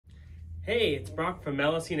Hey, it's Brock from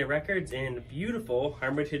Melacina Records in beautiful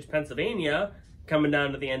Hermitage, Pennsylvania, coming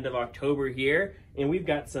down to the end of October here, and we've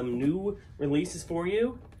got some new releases for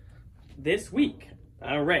you this week.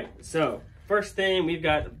 All right, so first thing, we've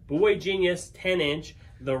got Boy Genius 10-inch,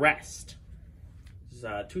 The Rest. This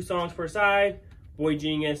is 2 songs per side, Boy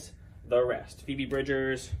Genius, The Rest. Phoebe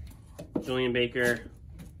Bridgers, Julian Baker,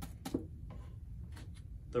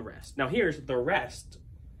 The Rest. Now here's the rest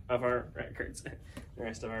of our records. The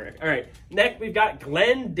rest of our records. All right, next we've got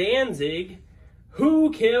Glenn Danzig,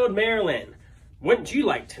 Who Killed Marilyn? Wouldn't you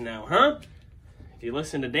like to know, huh? If you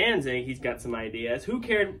listen to Danzig, he's got some ideas. Who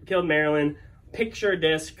Killed Marilyn? Picture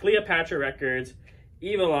Disc, Cleopatra Records,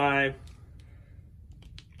 Evil Eye.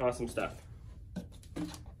 Awesome stuff.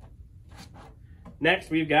 Next,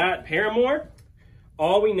 we've got Paramore,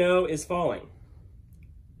 All We Know Is Falling.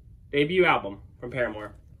 Debut album from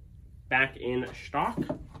Paramore. Back in stock.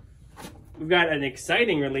 We've got an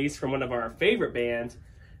exciting release from one of our favorite bands,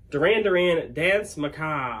 Duran Duran Dance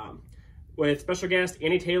Macabre, with special guest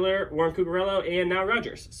Annie Taylor, Warren Cucurello, and Nile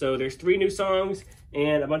Rodgers. So there's 3 new songs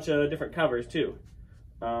and a bunch of different covers too.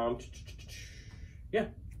 Yeah,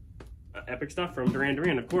 epic stuff from Duran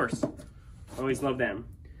Duran, of course. Always love them.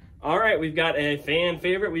 All right, we've got a fan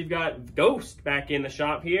favorite. We've got Ghost back in the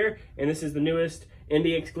shop here, and this is the newest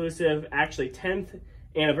indie exclusive, actually 10th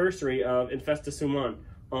anniversary of Infesta Suman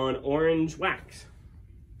on Orange Wax.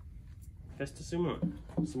 Infesta Suman,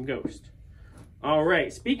 some Ghost. All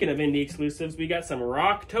right, speaking of indie exclusives, we got some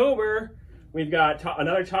Rocktober. We've got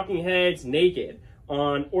another Talking Heads, Naked,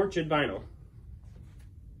 on Orchid Vinyl.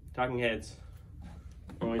 Talking Heads,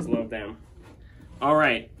 always love them. All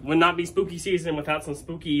right, would not be spooky season without some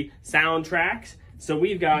spooky soundtracks. So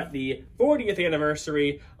we've got the 40th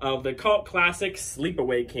anniversary of the cult classic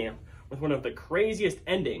Sleepaway Camp, with one of the craziest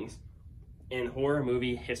endings in horror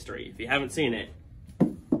movie history. If you haven't seen it,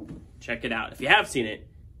 check it out. If you have seen it,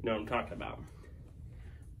 you know what I'm talking about.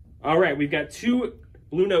 All right, we've got 2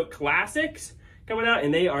 Blue Note classics coming out,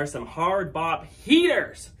 and they are some hard bop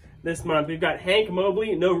heaters this month. We've got Hank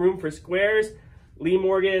Mobley, No Room for Squares, Lee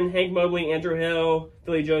Morgan, Hank Mobley, Andrew Hill,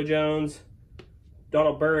 Philly Joe Jones,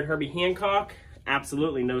 Donald Byrd, Herbie Hancock.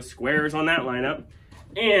 Absolutely no squares on that lineup.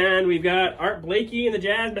 And we've got Art Blakey and the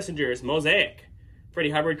Jazz Messengers, Mosaic.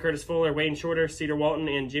 Freddie Hubbard, Curtis Fuller, Wayne Shorter, Cedar Walton,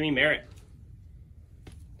 and Jimmy Merritt.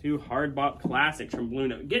 2 hard bop classics from Blue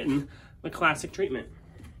Note, getting the classic treatment.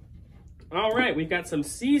 All right, we've got some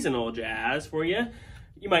seasonal jazz for you.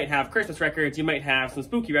 You might have Christmas records, you might have some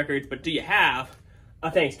spooky records, but do you have a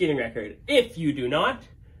Thanksgiving record? If you do not,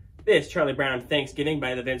 this Charlie Brown Thanksgiving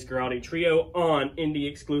by the Vince Guaraldi Trio on indie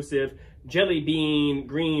exclusive Jelly Bean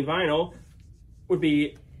Green Vinyl would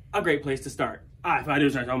be a great place to start, if I do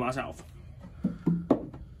say so myself.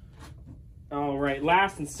 All right,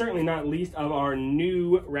 last and certainly not least of our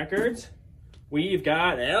new records, we've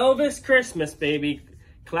got Elvis Christmas, baby.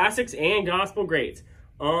 Classics and gospel greats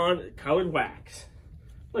on colored wax.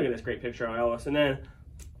 Look at this great picture of Elvis. And then,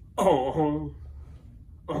 all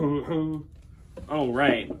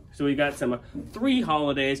right. So we got some 3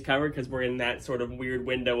 holidays covered because we're in that sort of weird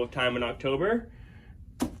window of time in October.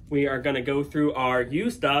 We are going to go through our you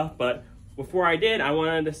stuff, but before I did, I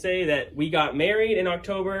wanted to say that we got married in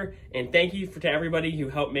October, and thank you to everybody who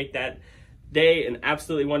helped make that day an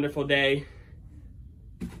absolutely wonderful day.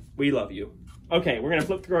 We love you. Okay, we're going to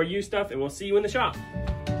flip through our you stuff, and we'll see you in the shop.